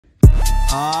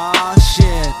Ah,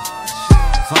 shit.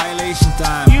 Violation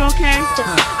time. You okay?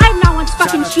 I'm not once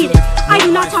fucking cheated. I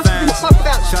do not talk to them. Fuck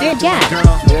about They're dead.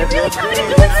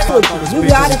 You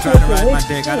got it. Trying to ride my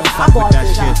dick. I don't fuck with that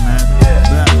shit, man.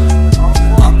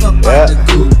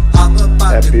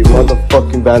 Happy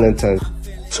motherfucking Valentine's.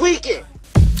 Tweak it.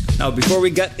 Now, before we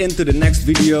get into the next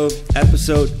video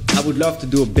episode, I would love to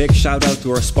do a big shout out to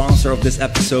our sponsor of this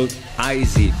episode,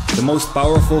 IZ, the most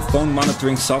powerful phone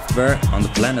monitoring software on the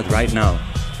planet right now.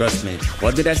 Trust me.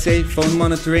 What did I say? Phone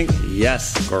monitoring?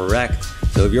 Yes, correct.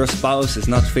 So if your spouse is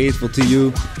not faithful to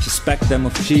you, suspect them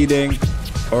of cheating,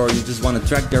 or you just want to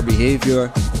track their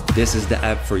behavior, this is the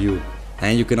app for you.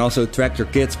 And you can also track your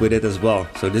kids with it as well.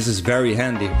 So this is very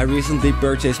handy. I recently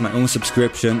purchased my own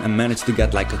subscription and managed to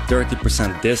get like a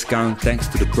 30% discount thanks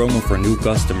to the promo for new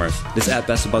customers. This app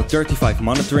has about 35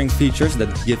 monitoring features that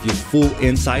give you full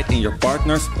insight in your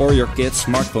partner's or your kids'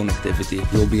 smartphone activity.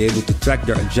 You'll be able to track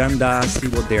their agenda, see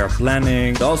what they are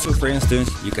planning. Also, for instance,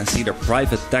 you can see their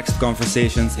private text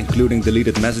conversations, including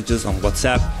deleted messages on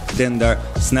WhatsApp, Tinder,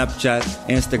 Snapchat,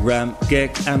 Instagram,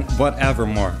 Kik, and whatever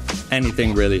more.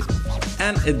 Anything really.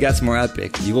 And it gets more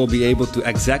epic. You will be able to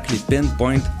exactly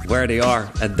pinpoint where they are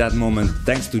at that moment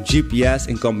thanks to GPS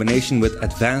in combination with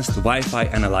advanced Wi-Fi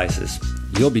analysis.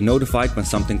 You'll be notified when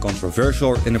something controversial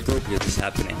or inappropriate is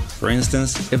happening. For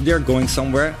instance, if they're going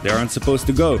somewhere they aren't supposed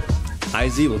to go,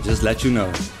 IZ will just let you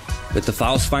know. With the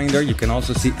Files Finder, you can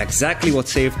also see exactly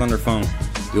what's saved on their phone.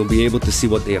 You'll be able to see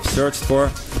what they have searched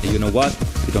for, and you know what?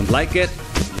 If you don't like it,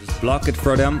 block it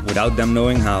for them without them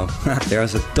knowing how.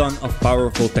 There's a ton of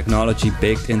powerful technology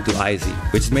baked into IZ,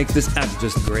 which makes this app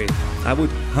just great. I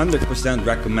would 100%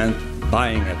 recommend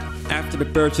buying it. After the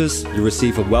purchase, you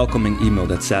receive a welcoming email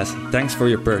that says, "Thanks for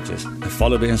your purchase," and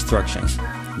follow the instructions.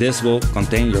 This will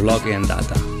contain your login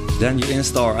data. Then you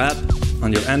install our app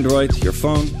on your Android, your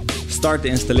phone, start the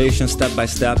installation step by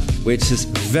step, which is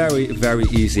very, very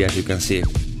easy as you can see.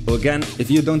 So again, if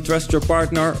you don't trust your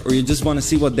partner or you just want to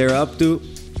see what they're up to,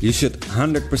 you should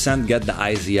 100% get the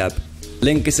IZ app.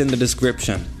 Link is in the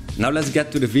description. Now let's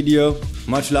get to the video.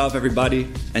 Much love everybody.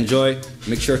 Enjoy.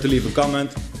 Make sure to leave a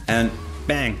comment. And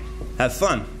bang. Have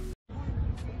fun.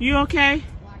 You okay?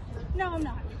 No, I'm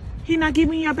not. He not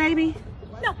giving you your baby?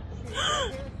 No.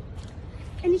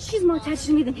 And she's more attached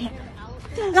to me than him.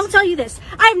 And I'll tell you this.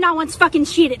 I have not once fucking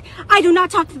cheated. I do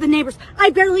not talk to the neighbors. I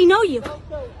barely know you.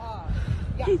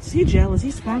 He's jealous.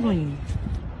 He's sprung on you.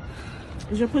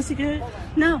 Is your pussy good?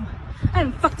 No. I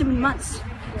haven't fucked him in months.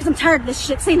 Because I'm tired of this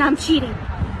shit saying I'm cheating.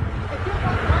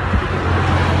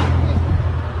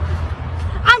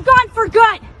 I'm gone for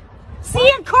good. See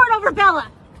you in court over Bella.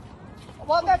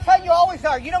 Well, that's how you always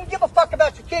are. You don't give a fuck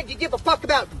about your kid. You give a fuck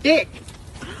about dick.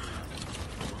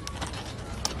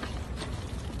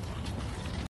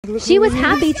 She was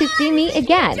happy to see me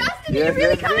again. Justin, are you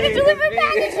really coming to deliver a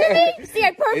package for me? See,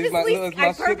 I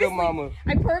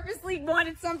purposely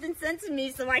wanted something sent to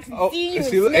me so I can see you and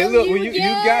smell you again.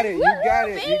 You got it.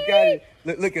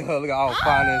 Look at her. Look at all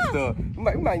fine and stuff.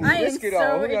 We might risk it all. I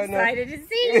am so excited to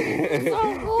see you. It's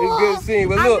so cool. It's good seeing.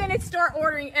 But I'm look, going to start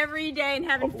ordering every day and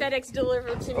having FedEx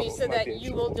deliver to me so that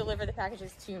you will deliver the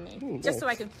packages to me. Just so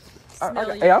I can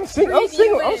smell you. Hey, I'm single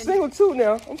too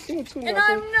now. And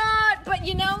I'm not, but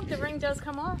you know, the ring does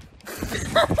come off.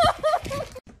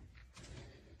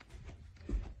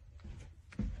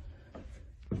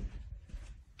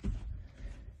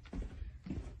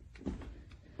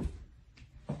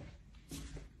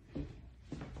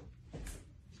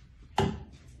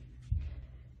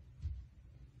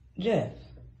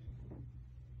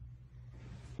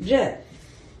 Jeff,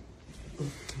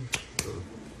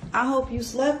 I hope you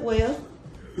slept well.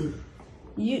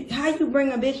 How you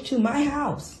bring a bitch to my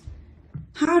house?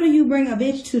 How do you bring a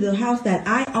bitch to the house that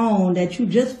I own that you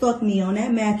just fucked me on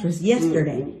that mattress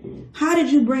yesterday? How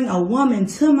did you bring a woman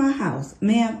to my house?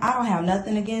 Ma'am, I don't have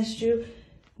nothing against you,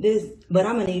 but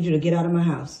I'm gonna need you to get out of my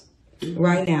house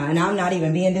right now. And I'm not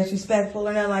even being disrespectful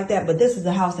or nothing like that, but this is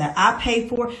a house that I pay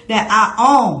for, that I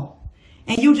own.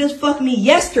 And you just fucked me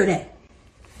yesterday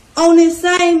on this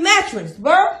same mattress,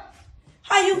 bro.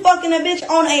 How you fucking a bitch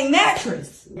on a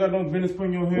mattress? You got no business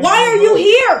putting your hands. Why are you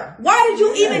here? Why did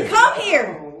you even come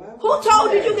here? Who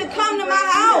told you you could come to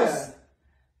my house?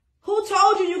 Who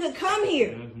told you you could come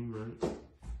here?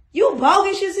 You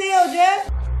bogus as hell,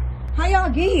 Jeff. How y'all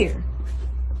get here?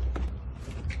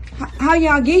 How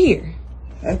y'all get here?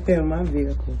 I fell in my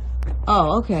vehicle.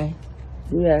 Oh, okay.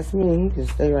 You asked me, he can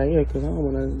stay right here because I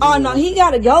don't want to. Oh, no, he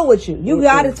got to go with you. You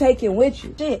got to take him with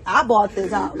you. Shit, I bought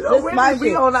this house. This is my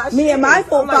shit. Me and my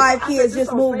 5 kids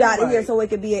just moved out of here so it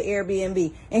could be an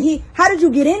Airbnb. And how did you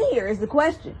get in here is the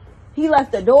question. He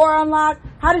left the door unlocked.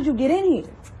 How did you get in here?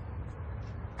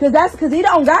 Cause he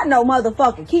don't got no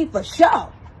motherfucking key for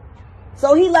sure.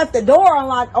 So he left the door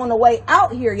unlocked on the way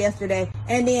out here yesterday,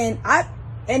 and then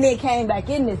came back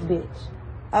in this bitch.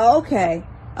 Okay,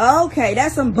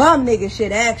 that's some bum nigga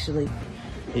shit actually.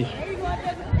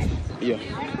 Yeah.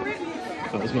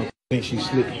 Oh, this my think she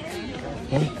slick.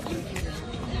 Huh?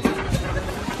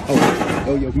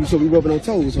 Oh, yeah. So we rubbing on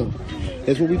toes, huh?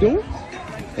 That's what we doing?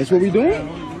 That's what we doing?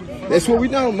 That's what we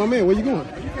doing, my man. Where you going?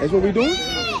 That's what we doing?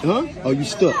 Huh? Oh, you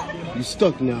stuck. You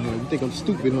stuck now, huh? You think I'm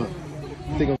stupid, huh?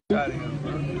 You think I'm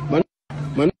stupid?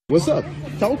 My, what's up?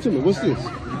 Talk to me. What's this?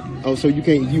 Oh, so you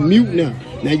mute now.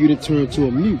 Now you done turned to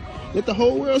a mute. Let the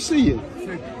whole world see you.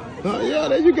 Yeah,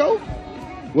 there you go.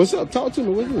 What's up? Talk to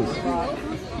me. What's this?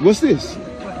 What's this?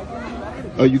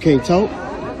 Oh, you can't talk?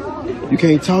 You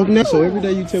can't talk now? So every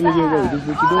day you tell me your word. This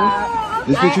what you doing?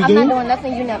 This what you doing? I'm not doing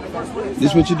nothing you never done.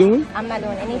 This what you doing? I'm not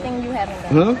doing anything you haven't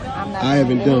done. Huh? I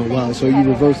haven't done. Wow. So you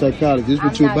reverse psychology. This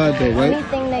what you about though, right?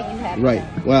 Anything that you haven't. Right.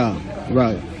 Wow.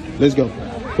 Right. Let's go.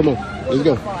 Come on. Let's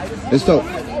go. Let's talk.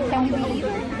 Can we be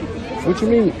even? What you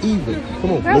mean even?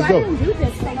 Come on. Girl, let's go. I didn't do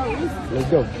this for no reason. Let's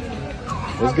go.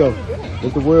 Let's go.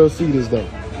 Let the world see this though.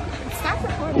 Stop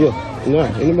recording. Yeah. No.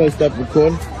 Anybody stop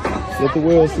recording? Let the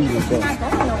world see this though.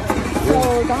 So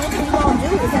the only thing you gonna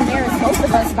do is embarrass both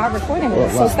of us by recording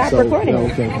this. So stop recording. No,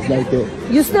 okay, it's like that.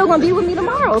 You still gonna be with me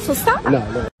tomorrow, so stop.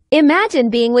 No. Imagine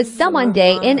being with someone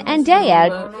day in and day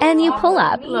out, and you pull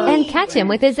up and catch him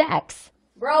with his ex.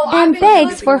 And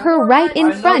begs for her right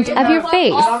in front of your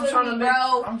face. I'm trying to make,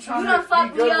 I'm trying to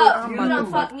fuck me up. You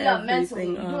done fuck me up mentally.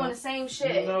 You doing the same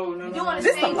shit. You doing the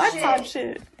This same is lifetime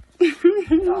shit.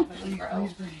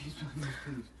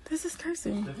 This is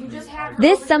cursing. You just have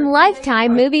This some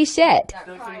Lifetime movie shit.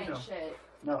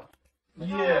 No.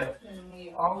 Yeah.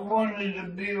 I wanted to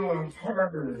be with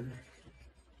her.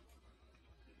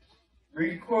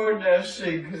 Record that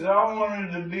shit, because I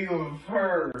wanted to be with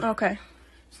her. Okay.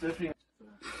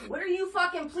 What are you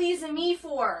fucking pleasing me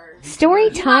for? Story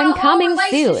time coming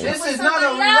soon. This is not a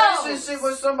relationship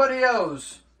with somebody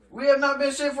else. We have not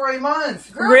been shit for a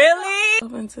month. Girl, really?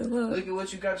 Look at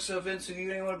what you got yourself into. You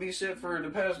didn't want to be shit for the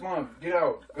past month. Get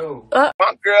out. Go.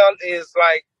 My girl is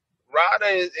like,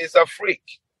 Rada is a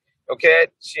freak. Okay?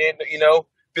 She, you know,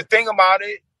 the thing about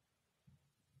it,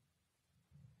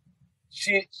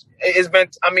 it's been,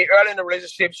 I mean, early in the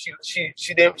relationship, she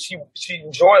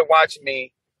enjoyed watching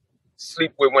me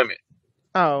sleep with women.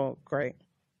 Oh, great.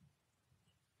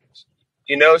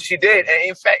 You know, she did. And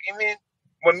in fact, I mean,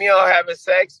 when me and her having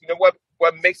sex, you know what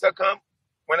makes her come?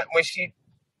 When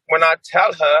I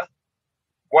tell her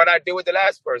what I did with the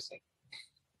last person.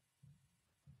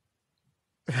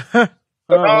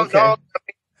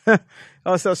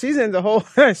 Oh, so she's in the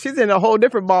whole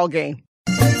different ball game.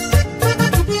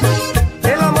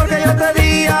 El amor que yo te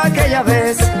di aquella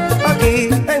vez, aquí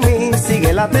en mí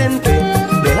sigue latente.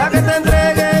 Deja que te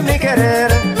entregue mi querer,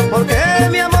 porque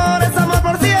mi amor es amor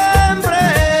por siempre.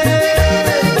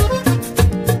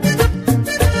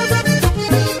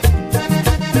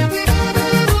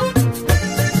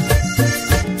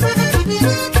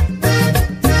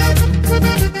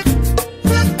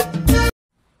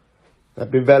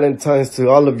 Happy Valentine's to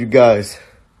all of you guys.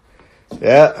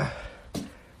 Yeah.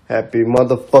 Happy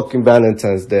motherfucking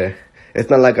Valentine's Day. It's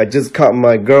not like I just caught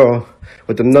my girl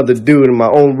with another dude in my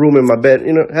own room in my bed.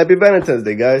 You know, happy Valentine's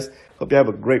Day, guys. Hope you have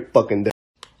a great fucking day.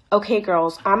 Okay,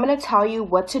 girls, I'm going to tell you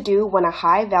what to do when a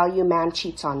high-value man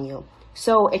cheats on you.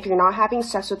 So if you're not having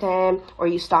sex with him or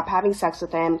you stop having sex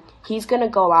with him, he's going to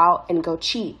go out and go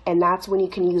cheat. And that's when you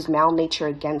can use male nature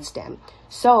against him.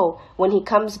 So when he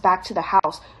comes back to the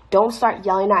house, don't start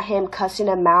yelling at him, cussing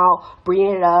him out,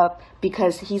 bringing it up,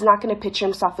 because he's not going to picture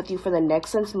himself with you for the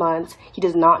next 6 months. He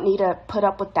does not need to put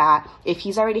up with that. If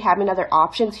he's already having other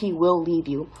options, he will leave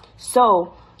you.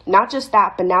 So not just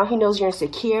that, but now he knows you're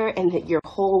insecure and that your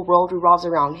whole world revolves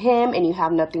around him and you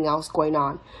have nothing else going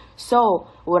on. So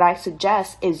what I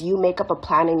suggest is you make up a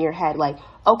plan in your head. Like,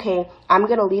 okay, I'm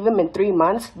going to leave him in 3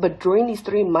 months, but during these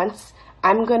 3 months,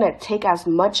 I'm going to take as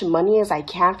much money as I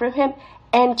can from him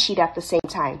and cheat at the same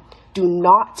time. Do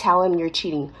not tell him you're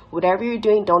cheating. Whatever you're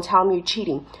doing, don't tell him you're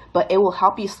cheating. But it will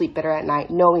help you sleep better at night,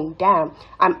 knowing, damn,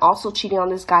 I'm also cheating on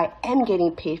this guy and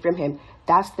getting paid from him.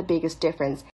 That's the biggest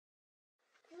difference.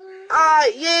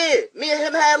 Yeah. Me and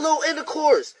him had a little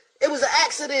intercourse. It was an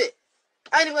accident.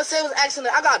 I ain't even gonna say it was an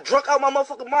accident. I got drunk out my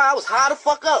motherfucking mind. I was high the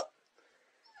fuck up.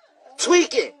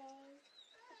 Tweaking.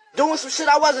 Doing some shit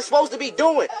I wasn't supposed to be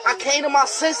doing. I came to my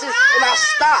senses and I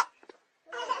stopped.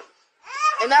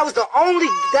 And that was the only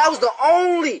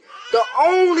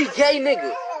gay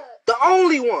nigga. The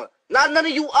only one. Not none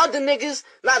of you other niggas.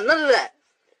 Not none of that.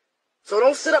 So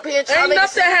don't sit up here and try to Ain't make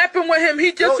nothing happened with him.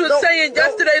 He just was saying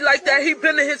yesterday like that he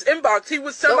been in his inbox.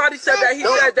 Somebody said that he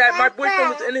said that my boyfriend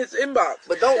was in his inbox.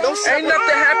 But don't sit ain't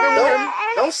nothing happened with him.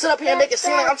 Don't sit up here and make it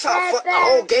seem like I'm trying to fuck the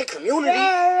whole gay community.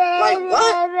 Like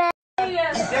what? You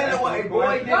said what a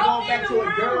boy did going back to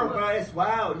a girl, bro. It's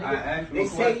wild, nigga. They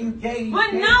say you gay.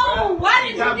 But no, why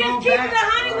did you just keep it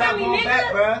 100 with me,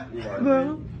 nigga?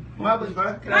 Bro. What was, bro?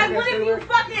 Like, what if you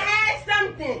fucking had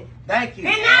something? Thank you.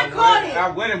 And I caught it.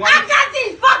 I got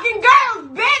these fucking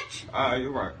girls, bitch.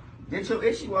 You're right. Get your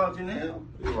issue out, Janelle.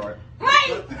 You're right.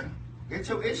 Wait. Get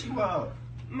your issue out.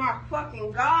 My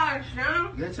fucking gosh,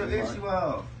 son. Get your issue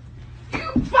out. You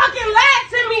fucking lied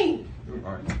to me.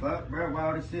 Fuck, bro,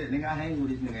 wild as shit. Nigga, I hang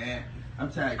with this nigga ass.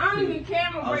 I'm tired. I don't even care.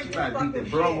 I'm gonna break this fucking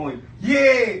shit.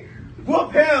 Yeah!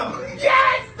 Whoop him!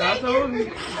 Yes! I told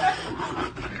you.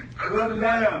 Whoop him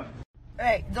down.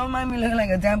 Hey, don't mind me looking like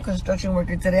a damn construction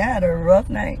worker today. I had a rough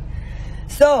night.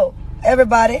 So,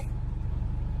 everybody,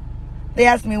 they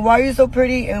asked me, why are you so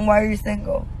pretty and why are you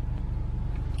single?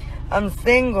 I'm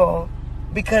single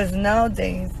because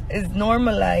nowadays it's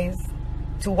normalized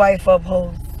to wife up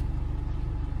hoes.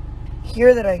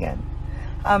 Hear that again.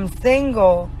 I'm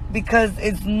single because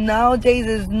nowadays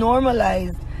it's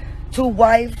normalized to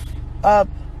wife up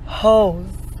hoes.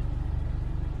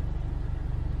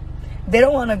 They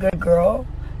don't want a good girl.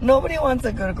 Nobody wants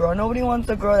a good girl. Nobody wants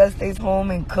a girl that stays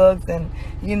home and cooks and,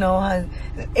 you know,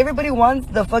 everybody wants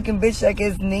the fucking bitch that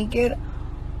gets naked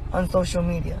on social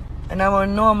media. And I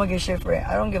know I'm gonna get shit for it.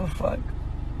 I don't give a fuck.